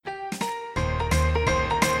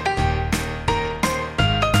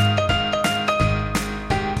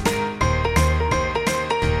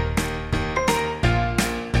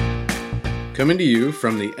Coming to you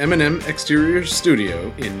from the M&M Exterior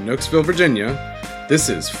Studio in Nokesville, Virginia, this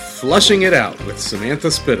is Flushing It Out with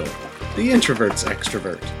Samantha Spittle, the introvert's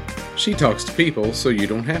extrovert. She talks to people so you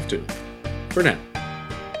don't have to. For now.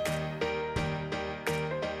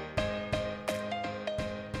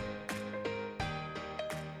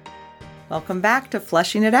 Welcome back to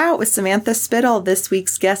Flushing It Out with Samantha Spittle. This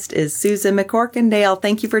week's guest is Susan McCorkindale.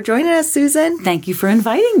 Thank you for joining us, Susan. Thank you for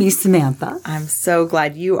inviting me, Samantha. I'm so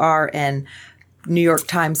glad. You are an New York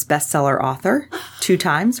Times bestseller author 2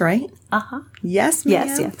 times, right? Uh-huh. Yes, ma'am.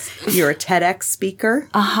 Yes. You're a TEDx speaker.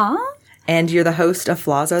 Uh-huh. And you're the host of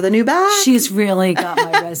Flaws Are the New Bad. She's really got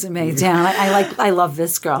my resume down. I love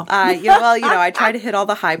this girl. I try to hit all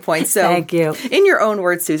the high points. So thank you. In your own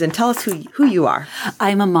words, Susan, tell us who you are.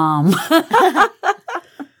 I'm a mom.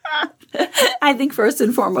 I think first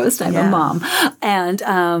and foremost, I'm a mom. And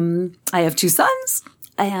I have 2 sons,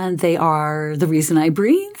 and they are the reason I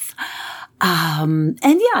breathe.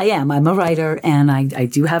 I am. I'm a writer, and I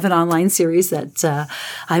do have an online series that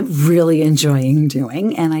I'm really enjoying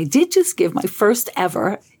doing. And I did just give my first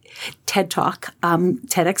ever TED Talk,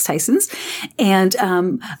 TEDx Tyson's. And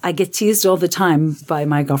I get teased all the time by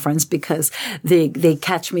my girlfriends because they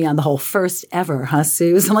catch me on the whole first ever, huh,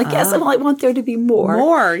 Suze? I'm like, yes, I want there to be more.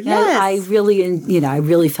 More, yes. And I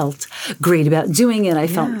really felt great about doing it.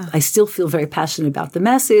 I still feel very passionate about the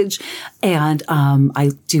message. And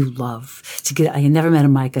I do love to get, I never met a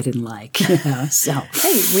mic I didn't like, so.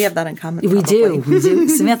 Hey, we have that in common. We do.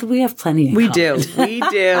 Samantha, we have plenty in common. We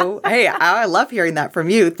do. Hey, I love hearing that from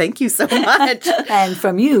you. Thank you so much. And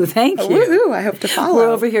from you, thank you. Woohoo, I hope to follow. We're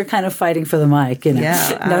over here kind of fighting for the mic,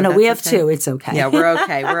 Yeah. We have 2. It's okay. Yeah, we're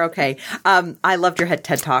okay. I loved your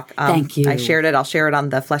TED Talk. Thank you. I shared it. I'll share it on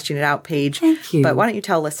the Fleshing It Out page. Thank you. But why don't you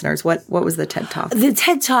tell listeners what was the TED Talk? The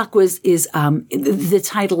TED Talk the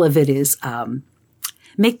title of it is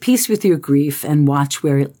Make Peace with Your Grief and Watch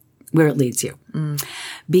Where it leads you.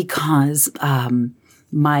 Because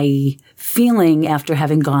my feeling after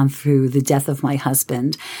having gone through the death of my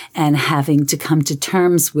husband and having to come to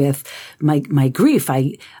terms with my grief,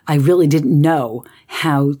 I really didn't know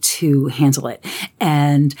how to handle it.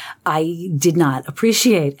 And I did not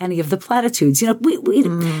appreciate any of the platitudes. We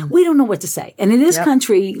don't know what to say. And in this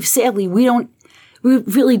country, sadly, we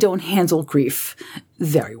really don't handle grief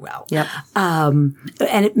very well. Yep. And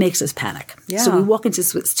it makes us panic. Yeah. So we walk into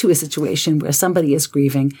a situation where somebody is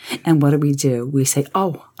grieving, and what do? We say,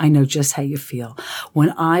 oh, I know just how you feel.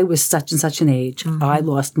 When I was such and such an age, I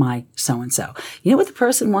lost my so-and-so. You know what the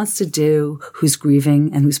person wants to do who's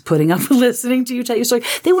grieving and who's putting up with listening to you tell your story?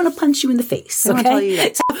 They want to punch you in the face. They want to tell you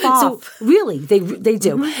to so really, they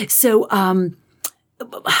do. So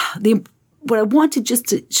what I wanted just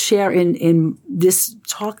to share in this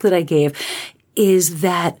talk that I gave is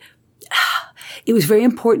that it was very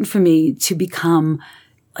important for me to become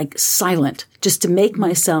like silent, just to make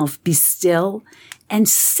myself be still and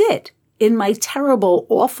sit in my terrible,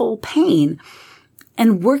 awful pain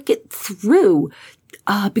and work it through.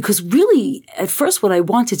 Because really, at first, what I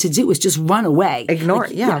wanted to do was just run away. Ignore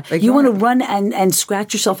it. Yeah. You want to run and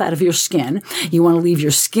scratch yourself out of your skin. You want to leave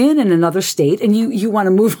your skin in another state, and you want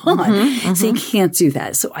to move on. So you can't do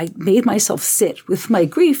that. So I made myself sit with my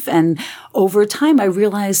grief, and over time, I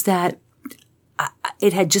realized that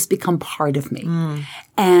it had just become part of me.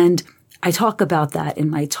 And I talk about that in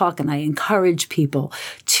my talk, and I encourage people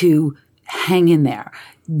to hang in there.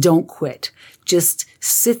 Don't quit. Just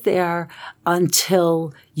sit there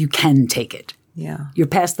until you can take it. Yeah. You're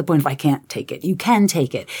past the point of I can't take it. You can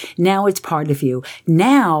take it. Now it's part of you.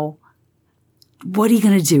 Now, what are you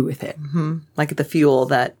going to do with it? Like the fuel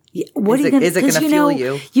that is it going to fuel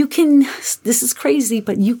you? You can, this is crazy,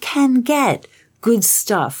 but you can get good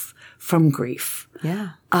stuff from grief.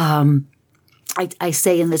 Yeah. I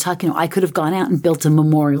say in the talk, I could have gone out and built a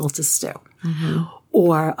memorial to Stu.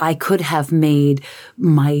 Or I could have made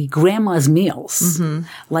my grandma's meals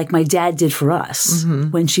like my dad did for us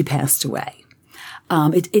when she passed away.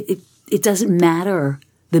 It doesn't matter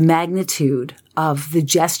the magnitude of the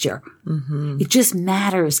gesture. It just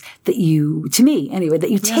matters that to me anyway, that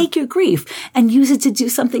you take your grief and use it to do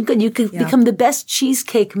something good. You could become the best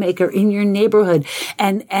cheesecake maker in your neighborhood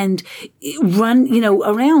and run,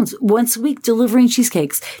 around once a week delivering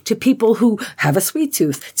cheesecakes to people who have a sweet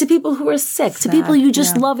tooth, to people who are sick, to people you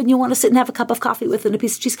just love and you want to sit and have a cup of coffee with and a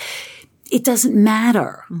piece of cheese. It doesn't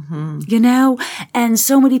matter, And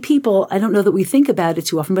so many people, I don't know that we think about it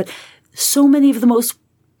too often, but so many of the most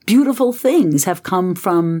beautiful things have come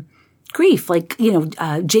from grief. Like,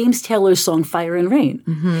 James Taylor's song Fire and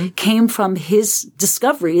Rain came from his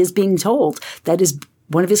discovery as being told that his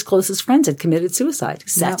one of his closest friends had committed suicide. He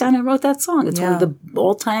sat down and wrote that song. It's one of the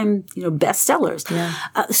all-time, bestsellers. Yeah.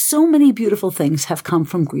 So many beautiful things have come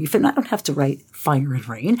from grief, and I don't have to write Fire and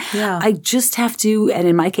Rain. Yeah. I just have to, and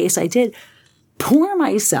in my case I did, pour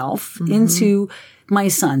myself into my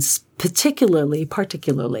sons, particularly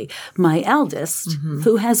my eldest,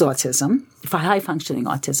 who has autism, high-functioning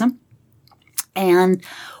autism. And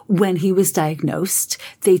when he was diagnosed,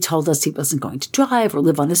 they told us he wasn't going to drive or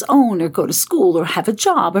live on his own or go to school or have a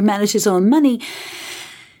job or manage his own money.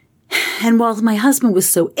 And while my husband was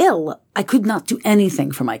so ill, I could not do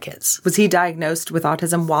anything for my kids. Was he diagnosed with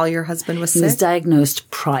autism while your husband was sick? He was diagnosed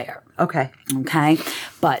prior. Okay.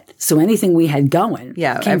 But so anything we had going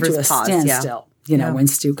came to a standstill, when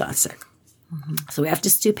Stu got sick. So after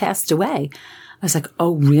Stu passed away, I was like,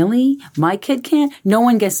 oh, really? My kid can't? No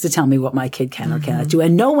one gets to tell me what my kid can or cannot do.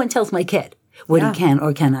 And no one tells my kid what he can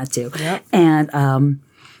or cannot do. Yep. And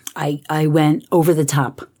I went over the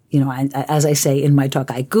top. As I say in my talk,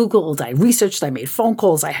 I Googled, I researched, I made phone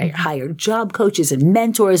calls, I hired job coaches and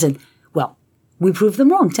mentors. And, well, we proved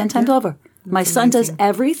them wrong 10 times over. My son does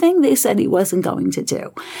everything they said he wasn't going to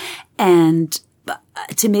do. And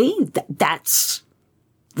to me,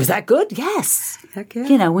 was that good? Yes. Heck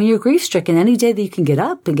yeah. When you're grief-stricken, any day that you can get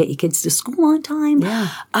up and get your kids to school on time,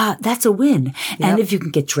 that's a win. Yep. And if you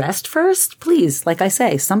can get dressed first, please, like I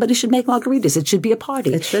say, somebody should make margaritas. It should be a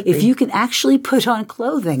party. It should be. If you can actually put on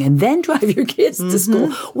clothing and then drive your kids to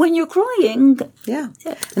school when you're crying. Yeah.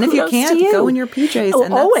 And if you can't, go in your PJs. Oh,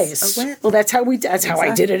 and always. Well, that's how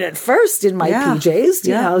I did it at first in my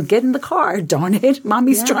PJs. Get in the car. Darn it.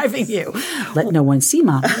 Mommy's driving you. Let no one see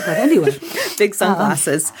Mommy. But anyway. Big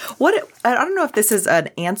sunglasses. I don't know if this is an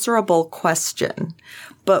answerable question,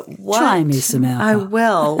 but what? Try me, Samantha. I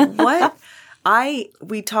will.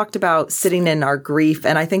 We talked about sitting in our grief,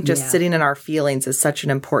 and I think just sitting in our feelings is such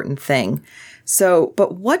an important thing. So,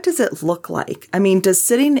 but what does it look like? I mean, does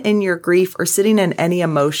sitting in your grief or sitting in any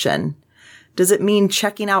emotion, does it mean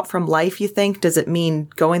checking out from life, you think? Does it mean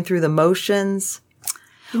going through the motions?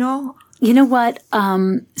 You know what?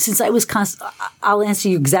 Since I was I'll answer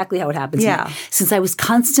you exactly how it happened to me. Since I was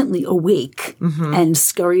constantly awake and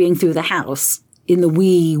scurrying through the house in the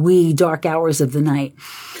wee dark hours of the night,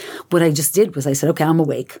 what I just did was I said, okay, I'm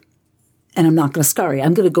awake and I'm not going to scurry.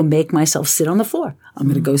 I'm going to go make myself sit on the floor. I'm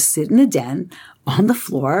going to go sit in a den on the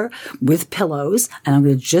floor with pillows and I'm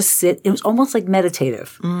going to just sit. It was almost like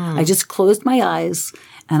meditative. I just closed my eyes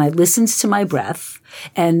and I listened to my breath.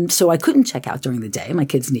 And so I couldn't check out during the day. My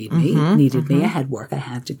kids needed me. I had work I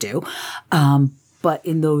had to do. But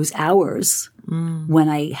in those hours when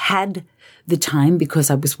I had the time because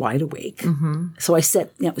I was wide awake. So I said,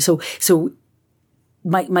 so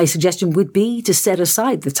my suggestion would be to set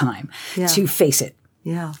aside the time to face it.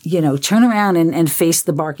 Yeah. Turn around and face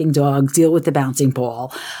the barking dog, deal with the bouncing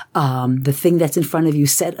ball, the thing that's in front of you,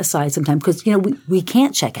 set aside some time. Because, we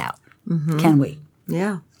can't check out, can we?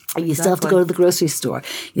 Yeah. You still have to go to the grocery store.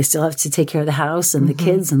 You still have to take care of the house and the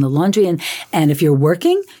kids and the laundry. And if you're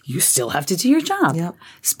working, you still have to do your job. Yep.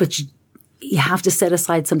 But you have to set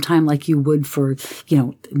aside some time like you would for,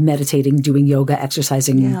 meditating, doing yoga,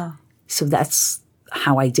 exercising. Yeah. So that's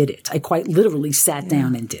how I did it. I quite literally sat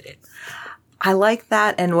down and did it. I like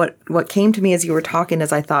that. And what came to me as you were talking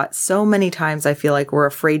is I thought so many times I feel like we're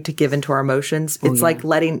afraid to give into our emotions. It's like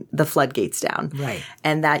letting the floodgates down. Right.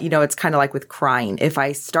 And that, it's kind of like with crying. If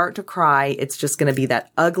I start to cry, it's just going to be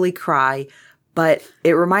that ugly cry. But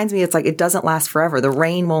it reminds me, it's like it doesn't last forever. The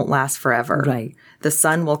rain won't last forever. Right. The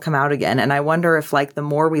sun will come out again. And I wonder if the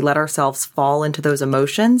more we let ourselves fall into those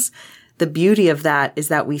emotions, the beauty of that is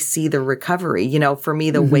that we see the recovery. For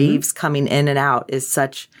me, the waves coming in and out is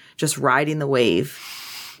such just riding the wave.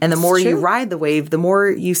 And the more you ride the wave, the more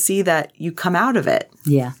you see that you come out of it.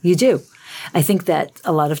 Yeah, you do. I think that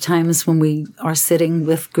a lot of times when we are sitting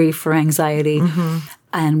with grief or anxiety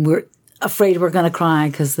and we're afraid we're going to cry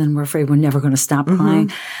because then we're afraid we're never going to stop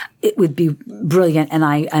crying, it would be brilliant. And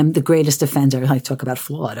I'm the greatest offender. I talk about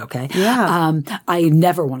flawed, okay? Yeah. I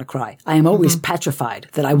never want to cry. I am always petrified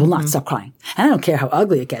that I will not stop crying. And I don't care how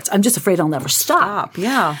ugly it gets. I'm just afraid I'll never stop.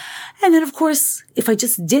 Yeah. And then, of course, if I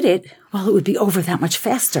just did it, well, it would be over that much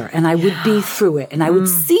faster. And I would be through it. And I would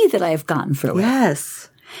see that I have gotten through it. Yes.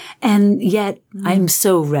 And yet I'm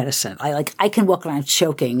so reticent. I can walk around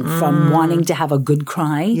choking from wanting to have a good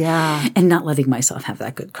cry and not letting myself have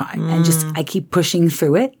that good cry. And I keep pushing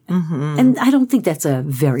through it. And I don't think that's a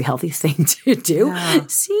very healthy thing to do. Yeah.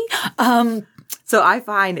 See? So I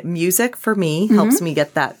find music for me helps me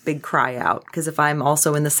get that big cry out. Because if I'm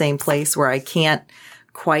also in the same place where I can't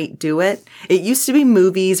quite do it, it used to be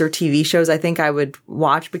movies or TV shows I think I would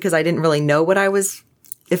watch because I didn't really know what I was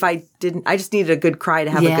if I didn't, I just needed a good cry to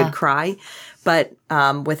have a good cry. But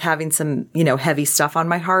with having some, heavy stuff on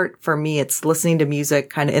my heart, for me, it's listening to music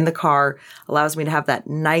kind of in the car allows me to have that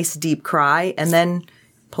nice deep cry and then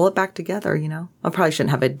pull it back together, I probably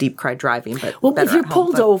shouldn't have a deep cry driving, but if you're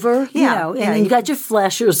pulled over, and then you got your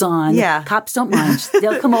flashers on, cops don't mind.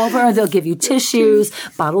 They'll come over and they'll give you tissues,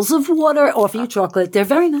 bottles of water, offer you chocolate. They're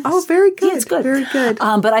very nice. Oh, very good. Yeah, it's good. Very good.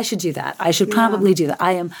 But I should do that. I should probably do that.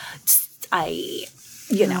 I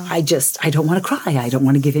don't want to cry. I don't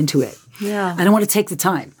want to give into it. Yeah. I don't want to take the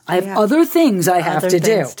time. I have other things I have to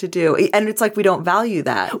do. And it's like we don't value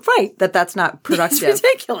that. Right. That's not productive. It's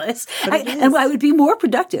ridiculous. And I would be more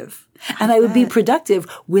productive. And I would be productive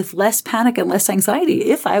with less panic and less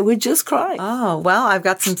anxiety if I would just cry. Oh, well, I've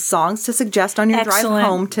got some songs to suggest on your drive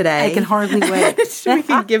home today. I can hardly wait. We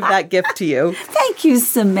can give that gift to you. Thank you,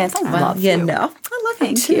 Samantha. I love you. I love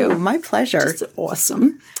you too. My pleasure. Just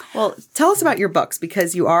awesome. Well, tell us about your books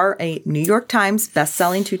because you are a New York Times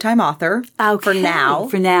bestselling 2-time author. Okay.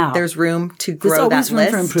 For now. There's room to grow that list. There's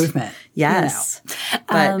always room for improvement. Yes.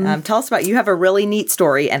 But tell us about, you have a really neat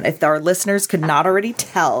story. And if our listeners could not already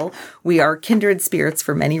tell, we are kindred spirits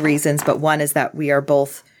for many reasons. But one is that we are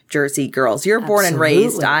both Jersey girls. You're born and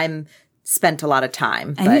raised. I'm spent a lot of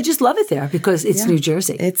time. And you just love it there because it's New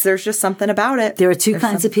Jersey. There's just something about it. There are two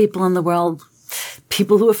kinds of people in the world.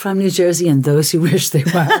 People who are from New Jersey and those who wish they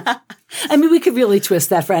were. I mean, we could really twist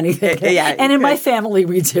that for anything. And in my family,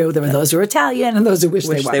 we do. There are those who are Italian and those who wish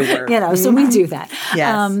they were. So we do that.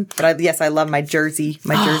 Yes. But I love my Jersey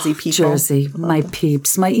people. Jersey, my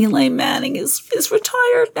peeps. My Elaine Manning is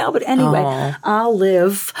retired now. But anyway, I'll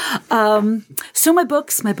live. So my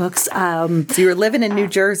books. So you were living in New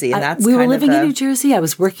Jersey and we were living in New Jersey. I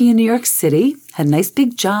was working in New York City. Had a nice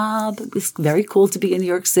big job. It was very cool to be in New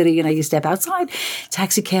York City. And I used to step outside,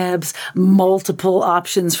 taxi cabs, multiple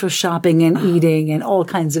options for shopping and eating and all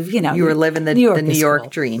kinds of, You were living the New York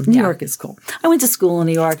dream. New York is cool. I went to school in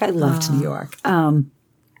New York. I loved New York. And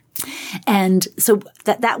so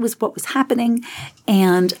that was what was happening.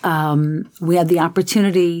 And we had the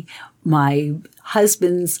opportunity, my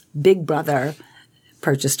husband's big brother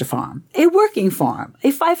purchased a farm, a working farm,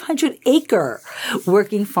 a 500-acre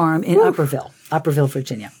working farm in Upperville,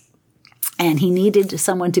 Virginia. And he needed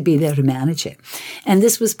someone to be there to manage it. And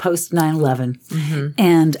this was post 9/11. Mm-hmm.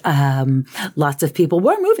 And lots of people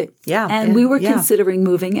were moving. Yeah. And we were considering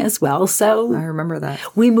moving as well. So I remember that.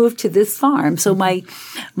 We moved to this farm. So my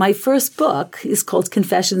first book is called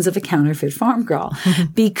Confessions of a Counterfeit Farm Girl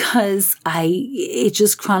because it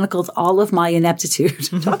just chronicled all of my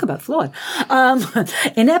ineptitude. Talk about flawed.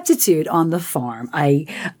 Ineptitude on the farm.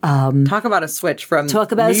 Talk about a switch from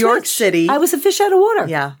New York City. I was a fish out of water.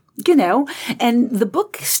 Yeah. And the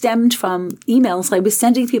book stemmed from emails I was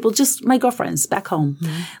sending people, just my girlfriends back home.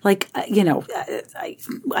 Mm-hmm. Like,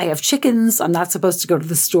 I have chickens. I'm not supposed to go to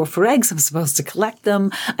the store for eggs. I'm supposed to collect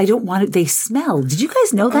them. I don't want it. They smell. Did you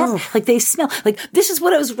guys know that? Oh. Like they smell. Like this is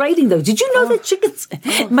what I was writing though. Did you know that chickens?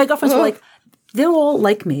 My girlfriends were like, they're all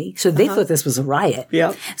like me. So they thought this was a riot.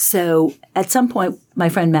 Yeah. So at some point, my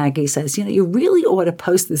friend Maggie says, you really ought to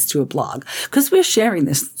post this to a blog because we're sharing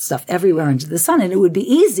this stuff everywhere under the sun. And it would be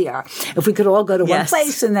easier if we could all go to one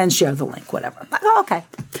place and then share the link, whatever. Okay.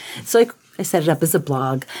 So I set it up as a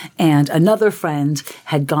blog. And another friend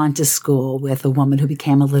had gone to school with a woman who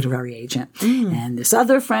became a literary agent. Mm. And this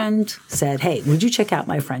other friend said, hey, would you check out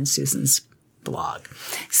my friend Susan's blog?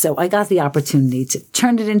 So I got the opportunity to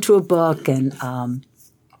turn it into a book, and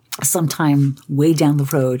sometime way down the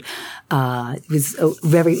road, it was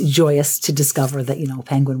very joyous to discover that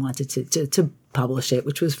Penguin wanted to publish it,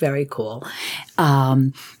 which was very cool.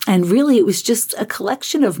 And really, it was just a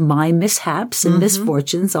collection of my mishaps and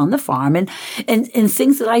misfortunes on the farm and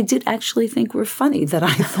things that I did actually think were funny that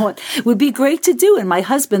I thought would be great to do. And my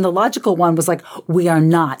husband, the logical one, was like, we are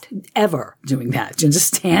not ever doing that. Do you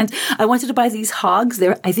understand? I wanted to buy these hogs.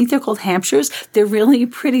 I think they're called Hampshires. They're really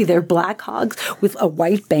pretty. They're black hogs with a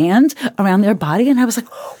white band around their body. And I was like,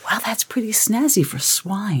 wow, that's pretty snazzy for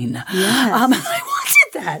swine. Yes. I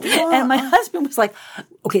wanted that. Yeah. And my husband was like,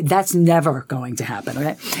 okay, that's never going to happen.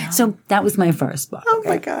 Okay. Yeah. So that was my first book. Oh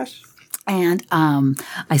my gosh. And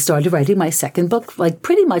I started writing my second book, like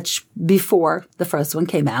pretty much before the first one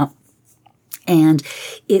came out. And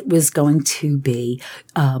it was going to be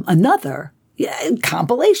another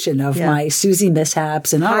compilation of my Susie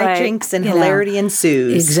mishaps and hijinks and hilarity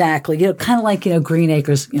ensues. Exactly. Kind of like, Green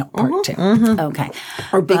Acres, part two. Mm-hmm. Okay.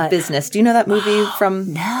 Or Big Business. Do you know that movie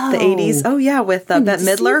from the 80s? Oh, yeah, with Bette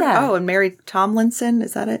Midler. Oh, and Mary Tomlinson.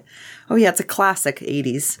 Is that it? Oh, yeah, it's a classic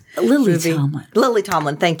 80s Lily Tomlin. Lily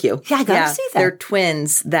Tomlin, thank you. Yeah, I got to see that. They're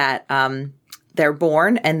twins that they're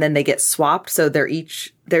born and then they get swapped. So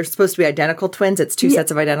they're supposed to be identical twins. It's two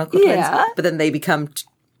sets of identical twins, but then they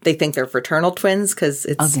think they're fraternal twins because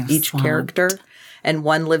it's each character. And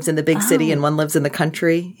one lives in the big city and one lives in the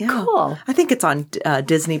country. Yeah. Cool. I think it's on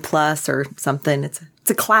Disney Plus or something. It's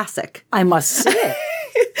a classic. I must see it.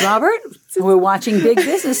 Robert, we're watching Big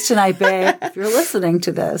Business tonight, babe. If you're listening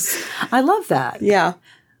to this. I love that. Yeah.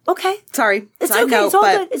 Okay. Sorry. It's okay. It's all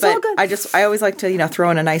good. It's all good. I always like to,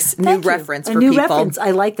 throw in a nice new reference for people. A new reference.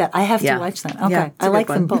 I like that. I have to watch that. Okay. Yeah, I like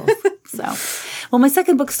them both. So, well, my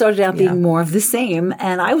second book started out being more of the same,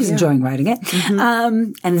 and I was enjoying writing it.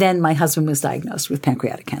 Mm-hmm. And then my husband was diagnosed with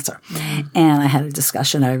pancreatic cancer. Mm-hmm. And I had a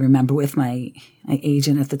discussion, I remember, with my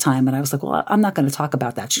agent at the time, and I was like, well, I'm not going to talk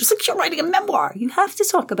about that. She was like, you're writing a memoir. You have to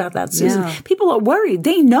talk about that, Susan. Yeah. People are worried.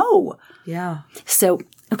 They know. Yeah. So,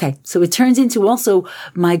 okay. So it turns into also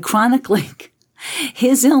my chronicling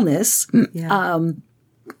his illness. Yeah.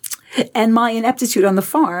 And my ineptitude on the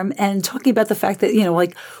farm, and talking about the fact that,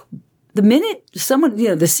 the minute someone,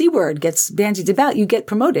 the C word gets bandied about, you get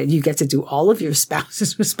promoted. You get to do all of your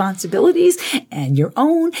spouse's responsibilities and your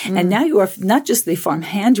own. Mm. And now you are not just the farm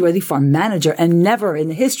hand, you are the farm manager. And never in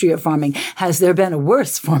the history of farming has there been a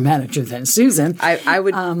worse farm manager than Susan. I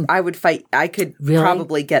would fight. I could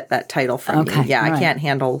probably get that title from you. Yeah, I can't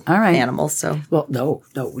handle animals. So, well, no.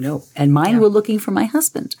 And mine were looking for my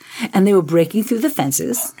husband, and they were breaking through the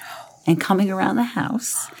fences and coming around the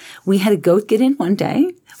house. We had a goat get in one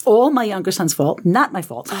day. All my younger son's fault, not my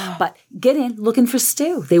fault, but get in looking for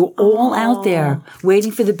Stu. They were all out there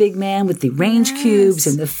waiting for the big man with the range cubes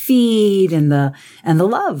and the feed and the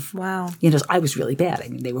love. Wow. I was really bad. I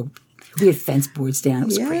mean, we had fence boards down. It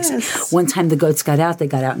was crazy. One time the goats got out, they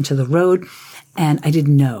got out into the road, and I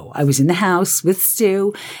didn't know. I was in the house with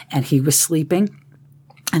Stu, and he was sleeping,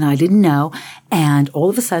 and I didn't know. And all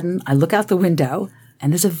of a sudden, I look out the window,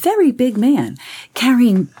 and there's a very big man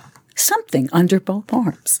carrying something under both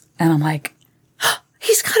arms. And I'm like,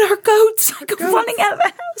 he's got our goats. I go running out of the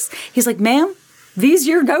house. He's like, ma'am, these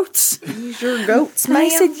your goats? These your goats, ma'am? And I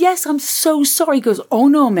said, yes, I'm so sorry. He goes, oh,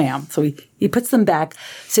 no, ma'am. So he puts them back.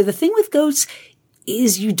 So the thing with goats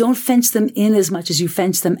is you don't fence them in as much as you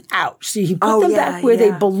fence them out. So you put them back where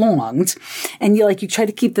they belonged. And you try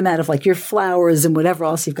to keep them out of your flowers and whatever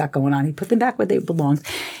else you've got going on. You put them back where they belonged.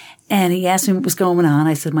 And he asked me what was going on.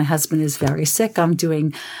 I said, my husband is very sick. I'm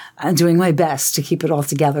doing my best to keep it all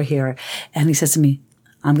together here. And he says to me,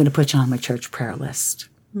 I'm going to put you on my church prayer list.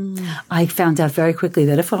 Mm. I found out very quickly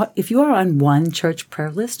that if you are on one church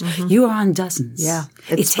prayer list, you are on dozens. Yeah.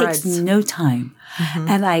 It takes no time. Mm-hmm.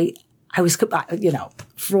 And I was,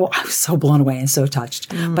 I was so blown away and so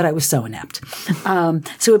touched, but I was so inept.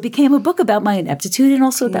 So it became a book about my ineptitude and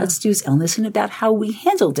also about Stu's illness and about how we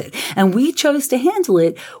handled it. And we chose to handle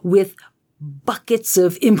it with buckets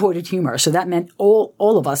of imported humor. So that meant all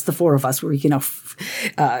of us, the four of us, were,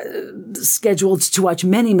 scheduled to watch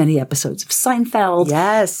many, many episodes of Seinfeld.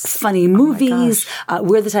 Yes. Funny movies.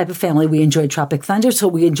 We're the type of family, we enjoyed Tropic Thunder, so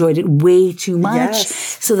we enjoyed it way too much.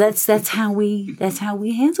 Yes. So that's how we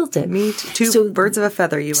handled it. Me too. So, birds of a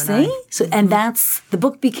feather, you and I. So, and the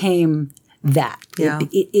book became that. Yeah.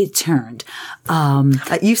 It turned.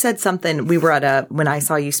 You said something, when I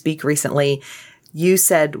saw you speak recently, you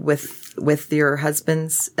said with your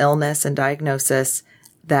husband's illness and diagnosis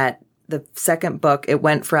that the second book, it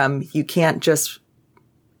went from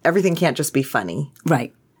everything can't just be funny.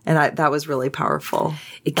 Right. And that was really powerful.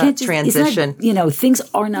 It can't transition. It's not, things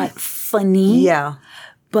are not funny. Yeah.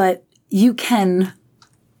 But you can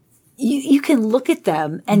look at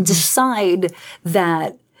them and decide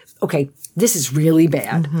that, okay, this is really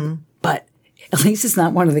bad, but at least it's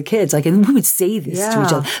not one of the kids. And we would say this to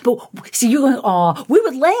each other. But see, you're going, oh, we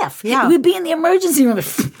would laugh. Yeah. We'd be in the emergency room.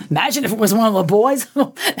 Imagine if it was one of the boys.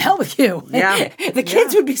 Hell with you. Yeah. The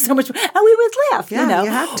kids would be so much, and we would laugh. Yeah, you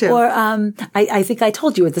have to. Or I think I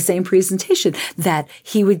told you at the same presentation that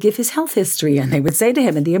he would give his health history, and they would say to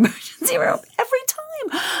him in the emergency room every time,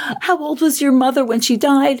 how old was your mother when she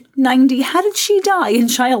died? 90. How did she die? In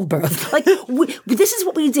childbirth. This is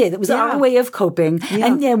what we did. It was our way of coping. Yeah.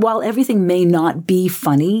 And while everything may not be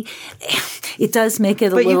funny, it does make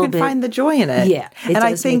it a little bit. But you can find the joy in it. Yeah. It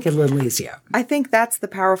does make it a little easier. I think that's the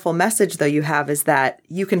powerful message, though, you have, is that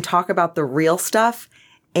you can talk about the real stuff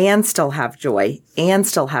and still have joy and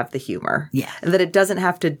still have the humor. Yeah. And that it doesn't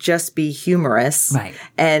have to just be humorous. Right.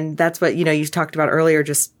 And that's what, you talked about earlier,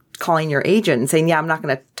 just calling your agent and saying, I'm not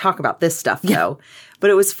going to talk about this stuff, though.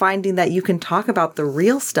 But it was finding that you can talk about the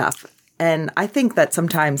real stuff. And I think that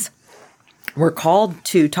sometimes we're called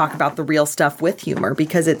to talk about the real stuff with humor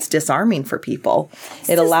because it's disarming for people.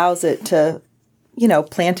 It allows it to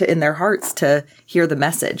plant it in their hearts to hear the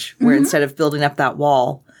message where instead of building up that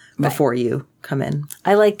wall before you come in.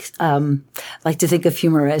 I like to think of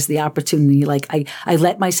humor as the opportunity. Like I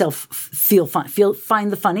let myself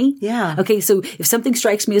find the funny. Yeah. Okay. So if something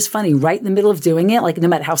strikes me as funny right in the middle of doing it, like no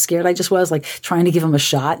matter how scared I just was, like trying to give him a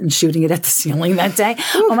shot and shooting it at the ceiling that day.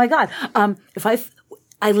 Oh my God. If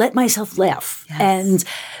I let myself laugh. Yes.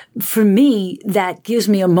 And for me, that gives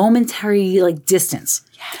me a momentary distance.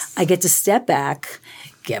 Yes. I get to step back,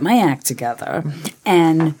 get my act together,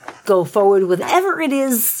 and go forward with whatever it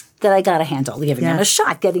is that I got to handle. Giving him a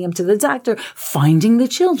shot, getting him to the doctor, finding the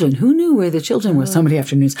children. Who knew where the children were so many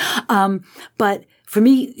afternoons? But for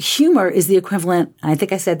me, humor is the equivalent. I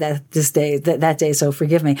think I said that that day, so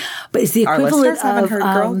forgive me. But it's the equivalent Our listeners haven't of heard,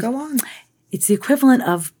 girl. Go on. It's the equivalent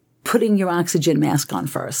of putting your oxygen mask on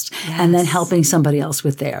first and then helping somebody else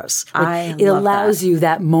with theirs. It allows you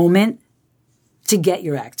that moment to get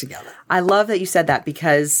your act together. I love that you said that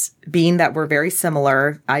because being that we're very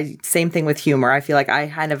similar, same thing with humor. I feel like I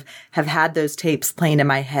kind of have had those tapes playing in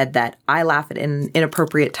my head that I laugh at in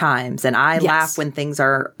inappropriate times and I laugh when things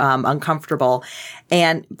are uncomfortable.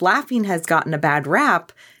 And laughing has gotten a bad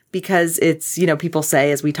rap because it's, people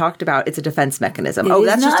say, as we talked about, it's a defense mechanism.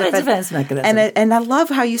 That's not a defense mechanism. And I love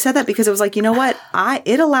how you said that because it was like, you know what?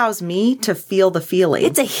 It allows me to feel the feeling.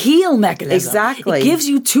 It's a heal mechanism. Exactly. It gives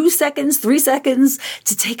you 2 seconds, 3 seconds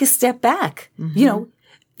to take a step back.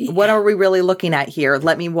 Mm-hmm. What are we really looking at here?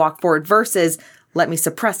 Let me walk forward versus let me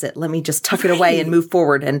suppress it. Let me just tuck it away and move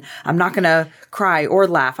forward. And I'm not going to cry or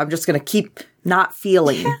laugh. I'm just going to keep not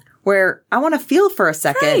feeling. Yeah. Where I want to feel for a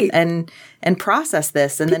second and process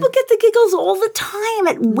this. And people get the giggles all the time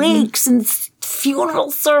at wakes and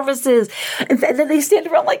funeral services. And then they stand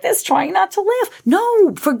around like this trying not to laugh.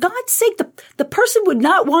 No, for God's sake, the person would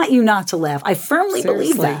not want you not to laugh. I firmly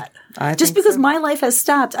believe that. Just because my life has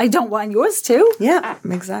stopped, I don't want yours to. Yeah,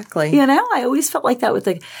 exactly. I always felt like that with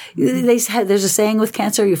there's a saying with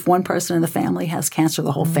cancer, if one person in the family has cancer,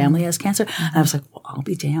 the whole family has cancer. And I was like, well, I'll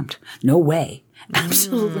be damned. No way.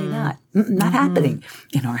 Absolutely not. Not happening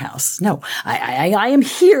in our house. No, I am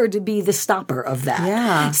here to be the stopper of that.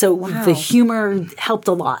 Yeah. So the humor helped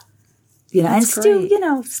a lot. And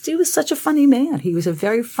Stu, Stu was such a funny man. He was a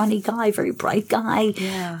very funny guy, very bright guy,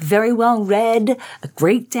 very well read, a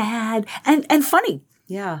great dad, and funny.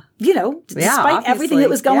 Yeah. Despite everything that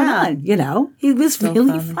was going on, he was still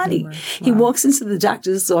really funny. Wow. He walks into the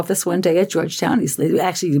doctor's office one day at Georgetown.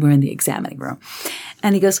 Actually, we're in the examining room.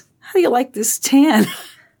 And he goes, how do you like this tan?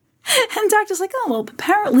 And doctor's like, oh, well,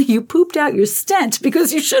 apparently you pooped out your stent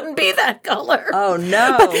because you shouldn't be that color. Oh,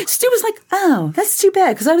 no. But Stu was like, oh, that's too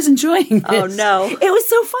bad because I was enjoying this. Oh, no. It was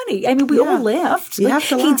so funny. I mean, we all laughed. You have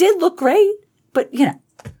to laugh. He did look great, but, it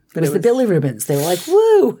was the Billy Ribbons. They were like,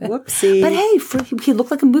 woo. Whoopsie. But hey, he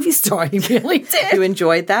looked like a movie star. He really did. You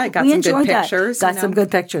enjoyed that? Got some good pictures? Got some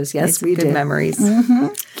good pictures. Yes, we did. Good memories. Mm-hmm.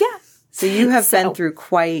 Yeah. So you have been through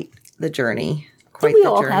quite the journey. We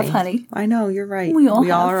all have, honey. I know, you're right. We all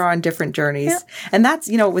are on different journeys. Yeah. And that's,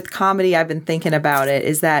 with comedy, I've been thinking about it,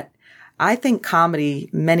 is that I think comedy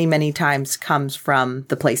many, many times comes from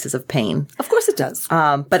the places of pain. Of course it does.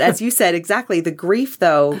 But as you said, exactly, the grief,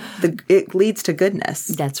 though, it leads to goodness.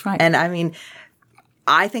 That's right. And I mean,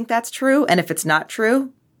 I think that's true. And if it's not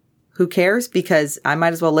true, who cares? Because I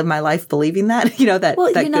might as well live my life believing that, that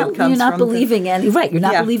good comes from you're not believing You're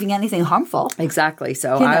not believing anything harmful. Exactly.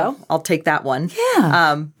 So I'll take that one.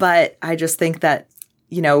 Yeah. But I just think that,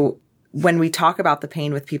 when we talk about the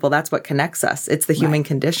pain with people, that's what connects us. It's the human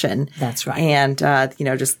condition. That's right. And,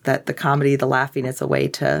 just that the comedy, the laughing is a way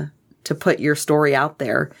to put your story out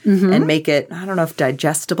there and make it, I don't know if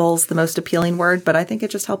digestible is the most appealing word, but I think it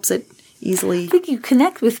just helps it easily. I think you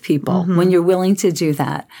connect with people when you're willing to do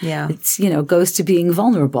that. Yeah. It's, goes to being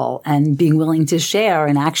vulnerable and being willing to share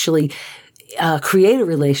and actually create a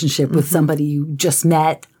relationship with somebody you just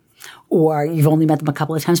met or you've only met them a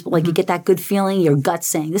couple of times, but you get that good feeling, your gut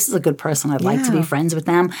saying, this is a good person, I'd like to be friends with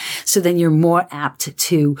them. So then you're more apt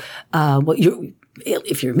to,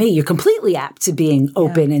 if you're me, you're completely apt to being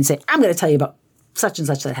open and say, I'm going to tell you about such and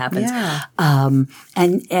such that happens. Yeah.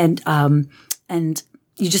 And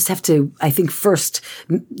you just have to, I think, first,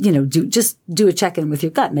 do a check-in with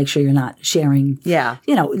your gut. Make sure you're not sharing,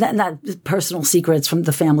 not personal secrets from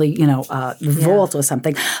the family, vault or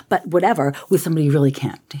something, but whatever, with somebody you really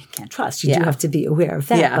can't trust. You do have to be aware of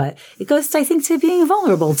that. Yeah. But it goes, I think, to being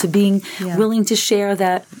vulnerable, to being willing to share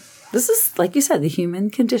that this is, like you said, the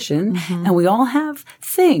human condition, and we all have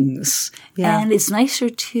things. Yeah. And it's nicer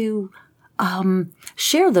to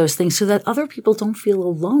share those things so that other people don't feel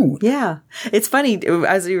alone. Yeah. It's funny,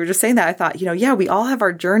 as you were just saying that, I thought, we all have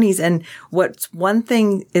our journeys, and what's one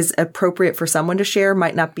thing is appropriate for someone to share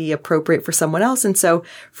might not be appropriate for someone else. And so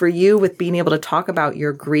for you, with being able to talk about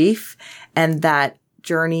your grief and that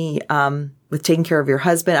journey, with taking care of your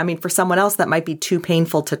husband, I mean, for someone else that might be too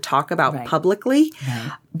painful to talk about publicly,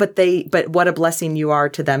 but what a blessing you are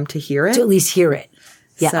to them to hear it. To at least hear it.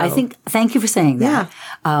 Yeah, so, thank you for saying that.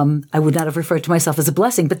 Yeah. I would not have referred to myself as a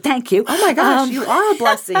blessing, but thank you. Oh my gosh, you are a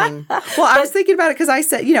blessing. Well, I was thinking about it because I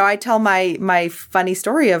said, I tell my funny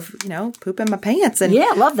story of, pooping my pants. And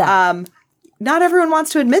yeah, love that. Not everyone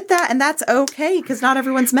wants to admit that, and that's okay because not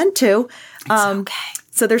everyone's meant to. It's okay.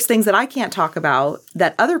 So there's things that I can't talk about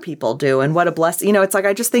that other people do, and what a blessing. It's like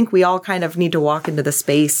I just think we all kind of need to walk into the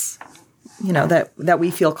space that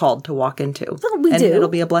we feel called to walk into. Well, we do. It'll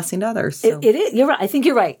be a blessing to others. So. It is. You're right. I think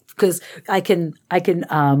you're right, because I can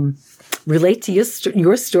relate to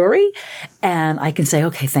your story, and I can say,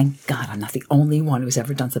 okay, thank God I'm not the only one who's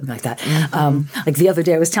ever done something like that. Mm-hmm. Like the other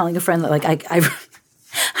day, I was telling a friend that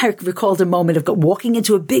I recalled a moment of walking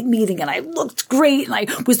into a big meeting, and I looked great, and I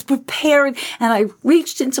was prepared, and I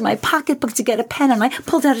reached into my pocketbook to get a pen, and I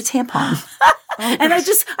pulled out a tampon. And I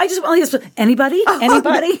just anybody?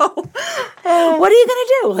 Anybody? No. What are you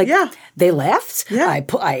going to do? They laughed. Yeah.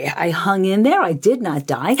 I hung in there. I did not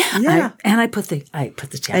die. Yeah. I put the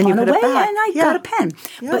tampon away, and I got a pen.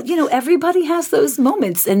 Yeah. But everybody has those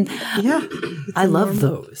moments, and I love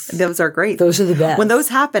those. Those are great. Those are the best. When those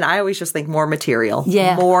happen, I always just think more material.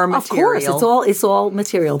 Yeah. More material. Of course. It's all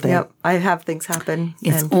material, babe. Yep. I have things happen.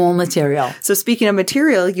 It's all material. So speaking of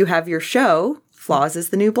material, you have your show, Flaws is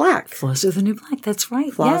the New Black. Flaws are the new black. That's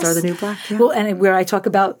right. Flaws are the new black. Yeah. Well, and where I talk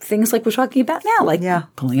about things like we're talking about now, like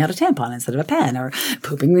pulling out a tampon instead of a pen, or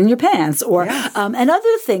pooping in your pants, or and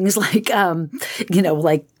other things like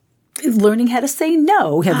like learning how to say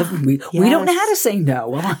no. We don't know how to say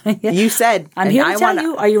no. You said, I'm here to tell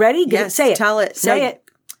you. Are you ready? Yes. Say it. Tell it. Say it.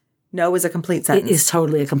 No is a complete sentence. It is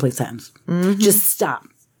totally a complete sentence. Mm-hmm. Just stop.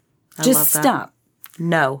 Just stop.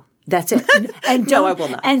 No. That's it. And No, I will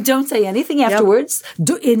not. And don't say anything afterwards.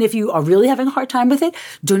 And if you are really having a hard time with it,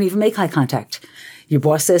 don't even make eye contact. Your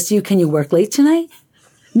boss says to you, "Can you work late tonight?"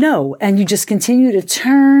 No. And you just continue to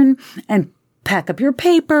turn and pack up your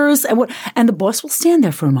papers, and the boss will stand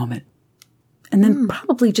there for a moment. And then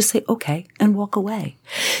probably just say, okay, and walk away.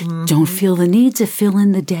 Mm-hmm. Don't feel the need to fill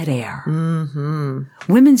in the dead air. Mm-hmm.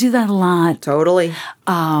 Women do that a lot. Totally.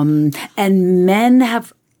 And men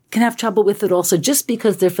can have trouble with it also, just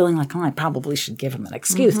because they're feeling like, I probably should give him an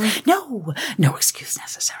excuse. Mm-hmm. No excuse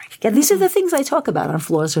necessary. Yeah, these are the things I talk about on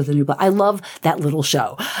Flaws Are the New Black. I love that little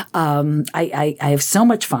show. I have so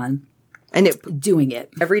much fun. And doing it.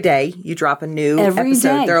 Every day you drop a new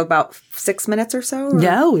episode. They're about 6 minutes or so? Or?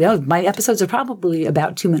 No. My episodes are probably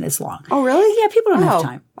about 2 minutes long. Oh, really? Yeah, people don't have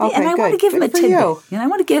time. Okay, and I want to give them a tidbit. I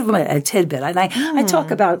want to give them a tidbit. And I talk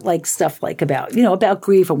about stuff about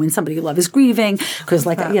grief, or when somebody you love is grieving, because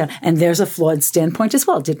and there's a flawed standpoint as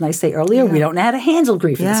well. Didn't I say earlier? We don't know how to handle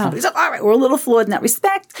grief in this company. So, all right, we're a little flawed in that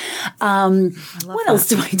respect. What else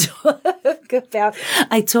do I talk about?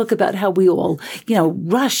 I talk about how we all,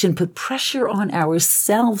 rush and put pressure on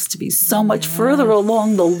ourselves to be so much further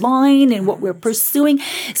along the line in what we're pursuing.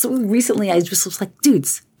 So recently I just was like,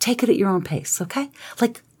 dudes, take it at your own pace, okay?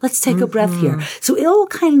 Let's take a breath here. So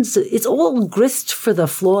it's all grist for the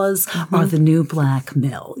flaws are the new black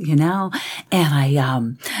mill,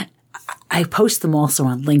 And I post them also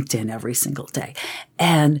on LinkedIn every single day.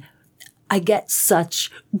 And I get such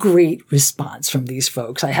great response from these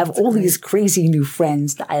folks. I have all these crazy new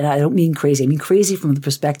friends. And I don't mean crazy. I mean crazy from the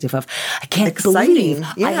perspective of, I can't believe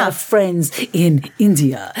I have friends in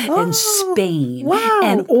India and Spain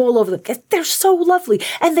and all over they're so lovely.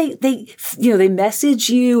 And they message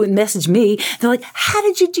you and message me. They're like, how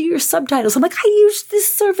did you do your subtitles? I'm like, I use this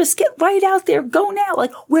service. Get right out there. Go now.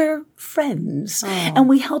 Like, we're friends and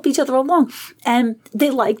we help each other along. And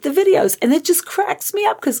they like the videos, and it just cracks me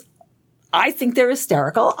up because I think they're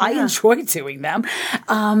hysterical. I enjoy doing them.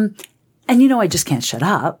 And I just can't shut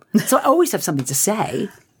up. So I always have something to say.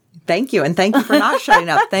 Thank you. And thank you for not shutting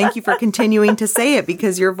up. Thank you for continuing to say it,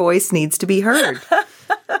 because your voice needs to be heard.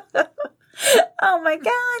 Oh my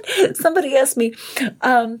God. Somebody asked me,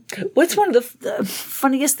 what's one of the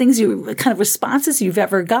funniest kind of responses you've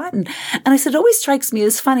ever gotten? And I said, it always strikes me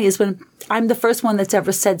as funny is when I'm the first one that's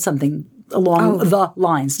ever said something along the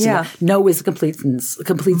lines. Yeah. No is a complete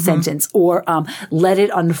sentence, or let it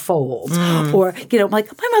unfold. Or,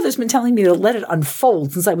 like my mother's been telling me to let it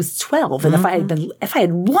unfold since I was 12. And if I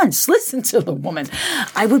had once listened to the woman,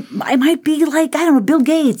 I might be like, I don't know, Bill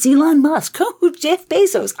Gates, Elon Musk, Jeff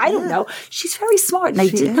Bezos. I don't know. She's very smart, and I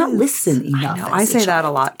did not listen enough. I know. I say that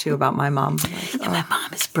a lot too about my mom. My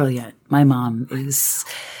mom is brilliant. My mom is,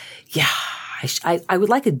 I would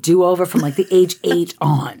like a do-over from like the age 8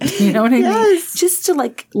 on. You know what I mean? Just to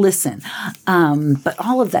like listen. But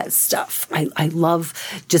all of that stuff, I love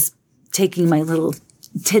just taking my little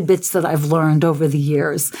tidbits that I've learned over the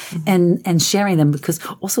years and sharing them, because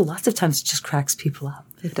also lots of times it just cracks people up.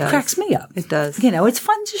 It does. Cracks me up. It does. It's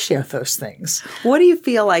fun to share those things. What do you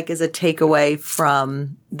feel like is a takeaway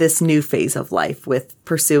from this new phase of life with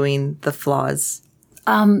pursuing the flaws?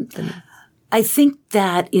 I think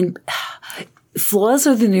that Flaws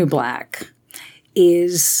Are the New Black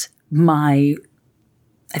is I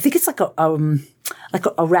think it's like a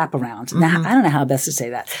wraparound. Now, I don't know how best to say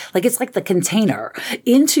that. Like, it's like the container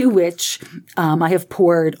into which I have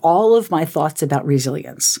poured all of my thoughts about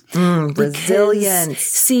resilience. Resilience.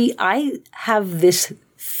 See, I have this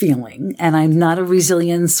feeling, and I'm not a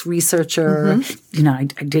resilience researcher. I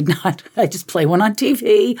did not. I just play one on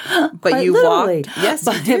TV. But you walked. Yes,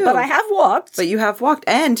 you do. But I have walked. But you have walked,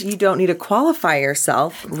 and you don't need to qualify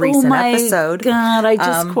yourself. Recent episode. God, I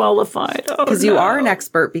just qualified. Because you are an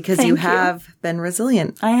expert, because you have been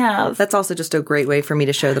resilient. I have. That's also just a great way for me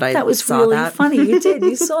to show that I saw that. That was really funny. You did.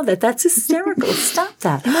 You saw that. That's hysterical. Stop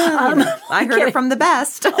that. I heard it from the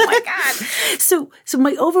best. Oh my God. So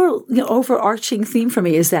my overarching theme for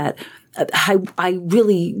me is that I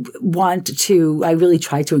really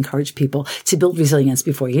try to encourage people to build resilience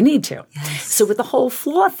before you need to. Yes. So with the whole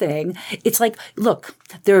flaw thing, it's like, look,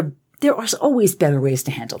 there are always better ways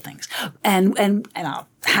to handle things. And I'm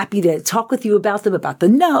happy to talk with you about them, about the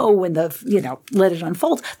no and the, let it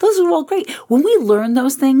unfold. Those are all great. When we learn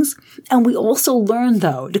those things, and we also learn,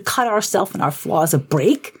 though, to cut ourselves and our flaws a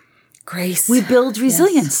break, grace, we build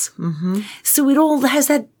resilience. Yes. So it all has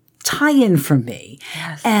that tie-in for me.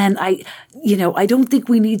 Yes. And I don't think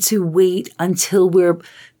we need to wait until we're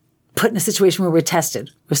put in a situation where we're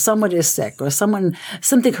tested, where someone is sick, or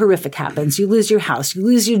something horrific happens. You lose your house, you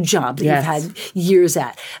lose your job that you've had years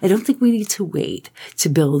at. I don't think we need to wait to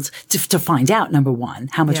build, to find out, number one,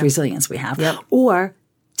 how much resilience we have, or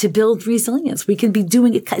to build resilience. We can be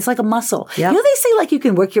doing it. It's like a muscle. Yep. They say like you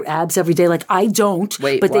can work your abs every day. Like I don't,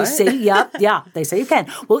 but what? They say, they say you can.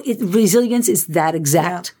 Well, resilience is that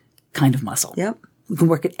exact kind of muscle. Yep. We can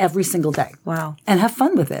work it every single day. Wow. And have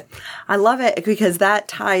fun with it. I love it, because that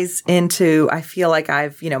ties into, I feel like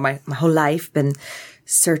I've, my whole life been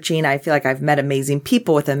searching. I feel like I've met amazing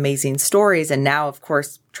people with amazing stories, and now, of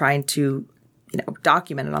course, trying to,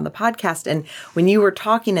 document it on the podcast. And when you were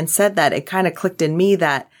talking and said that, it kind of clicked in me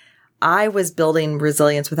that I was building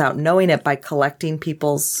resilience without knowing it by collecting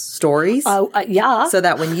people's stories. So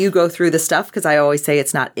that when you go through the stuff, because I always say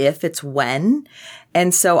it's not if, it's when.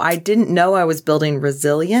 And so I didn't know I was building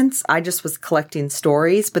resilience. I just was collecting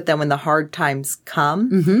stories. But then when the hard times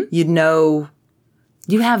come, you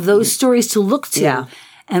have those stories to look to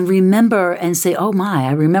and remember and say, oh my,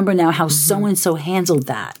 I remember now how so-and-so handled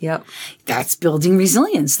that. Yep. That's building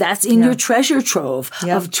resilience. That's in your treasure trove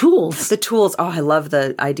of tools. The tools. Oh, I love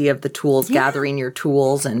the idea of the tools, gathering your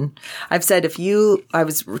tools. And I've said, I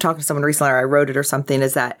was talking to someone recently, or I wrote it or something,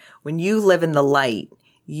 is that when you live in the light,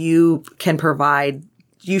 you can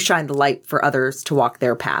you shine the light for others to walk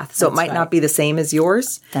their path. So it might not be the same as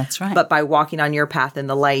yours. That's right. But by walking on your path in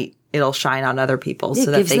the light, it'll shine on other people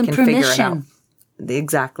so that they can figure it out.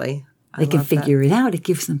 Exactly. They can figure it out. It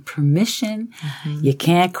gives them permission. You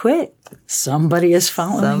can't quit. Somebody is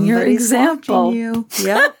following your example.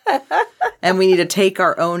 Yeah. And we need to take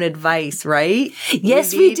our own advice, right?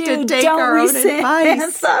 Yes, we do. To take Don't our own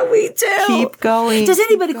advice. We do. Keep going. Does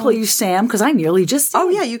anybody call you Sam? Because I nearly just did. Oh,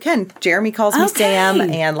 yeah, you can. Jeremy calls me Sam,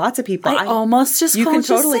 and lots of people. I almost just called you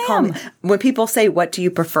Sam. You can totally call me. When people say, what do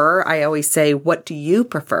you prefer? I always say, what do you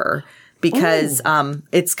prefer? Because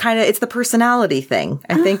it's the personality thing.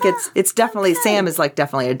 I think it's definitely Sam is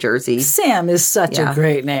definitely a Jersey. Sam is such a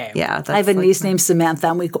great name. Yeah, I have a niece named Samantha,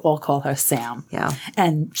 and we all call her Sam. Yeah,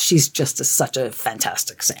 and she's just such a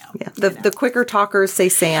fantastic Sam. Yeah, the quicker talkers say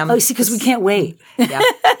Sam. Oh, see, because we can't wait. Yeah,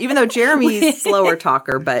 even though Jeremy's slower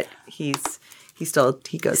talker, but he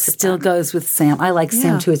goes with Sam. I like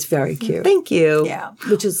Sam too. It's very cute. Thank you. Yeah,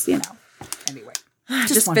 which is anyway.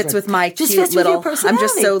 Just fits with my cute little. I'm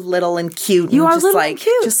just so little and cute. You are just little and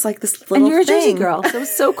cute. Just like this little. And you're a thing. Jersey girl, so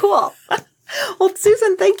it's so cool. Well,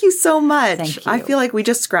 Susan, thank you so much. Thank you. I feel like we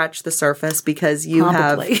just scratched the surface because you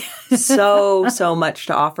Probably. have so much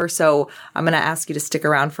to offer. So I'm going to ask you to stick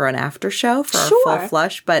around for an after show for our Sure. full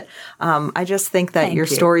flush. But I just think that Thank your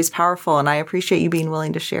you. story's powerful, and I appreciate you being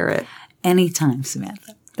willing to share it. Anytime,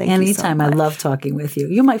 Samantha. Thank you so Anytime. I much. love talking with you.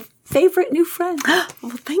 You're my favorite new friend.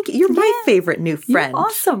 Well, thank you. You're my favorite new friend. You're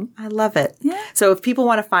awesome. I love it. Yeah. So if people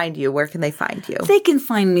want to find you, where can they find you? They can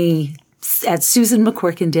find me at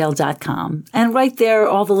SusanMcCorkindale.com. And right there,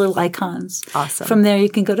 all the little icons. Awesome. From there, you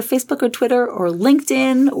can go to Facebook or Twitter or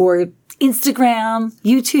LinkedIn or Instagram,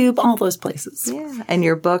 YouTube, all those places. Yeah. And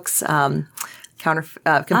your books,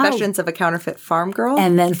 Confessions of a Counterfeit Farm Girl.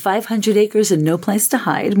 And then 500 Acres and No Place to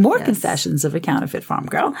Hide, more Confessions of a Counterfeit Farm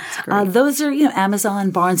Girl. Those are, Amazon,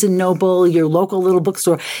 Barnes & Noble, your local little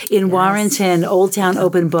bookstore. In Warrenton, Old Town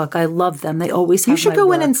Open Book. I love them. They always have you should my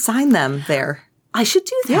go in work. and sign them there. I should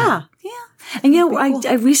do that. Yeah. Yeah. And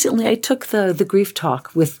I recently took the grief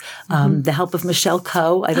talk with the help of Michelle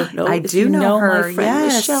Coe. I don't know. I if do you know her, my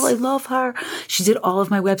friend yes. Michelle. I love her. She did all of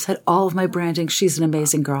my website, all of my branding. She's an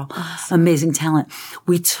amazing girl, amazing talent.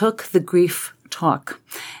 We took the grief talk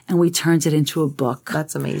and we turned it into a book.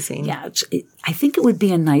 That's amazing. Yeah, I think it would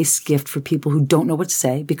be a nice gift for people who don't know what to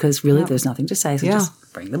say because really there's nothing to say. So just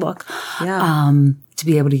bring the book. Yeah. To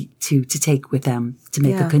be able to take with them to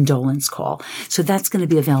make a condolence call. So that's going to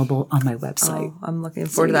be available on my website. Oh, I'm looking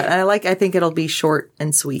forward to that. And I think it'll be short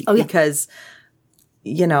and sweet because,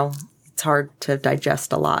 it's hard to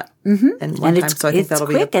digest a lot in one time. So I think that'll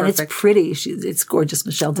be the quick and perfect. it's pretty. It's gorgeous.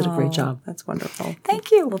 Michelle did a great job. That's wonderful. Thank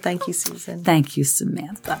you. Well, thank you, Susan. Thank you,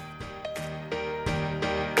 Samantha.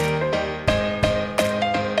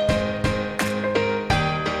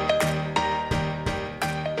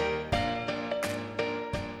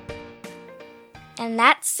 And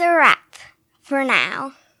that's a wrap for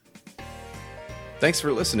now. Thanks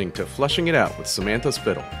for listening to Flushing It Out with Samantha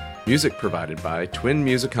Spittle. Music provided by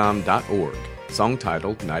twinmusicom.org. Song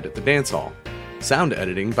titled Night at the Dance Hall. Sound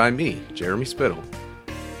editing by me, Jeremy Spittle.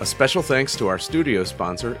 A special thanks to our studio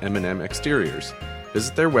sponsor, M&M Exteriors.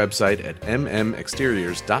 Visit their website at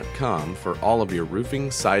mmexteriors.com for all of your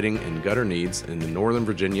roofing, siding, and gutter needs in the Northern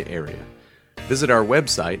Virginia area. Visit our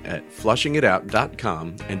website at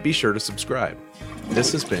flushingitout.com and be sure to subscribe.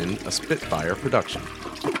 This has been a Spitfire production.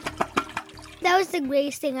 That was the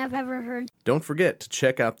greatest thing I've ever heard. Don't forget to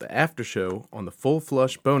check out the after show on the Full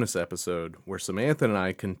Flush bonus episode where Samantha and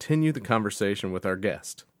I continue the conversation with our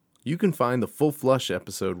guest. You can find the Full Flush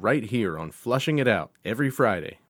episode right here on Flushing It Out every Friday.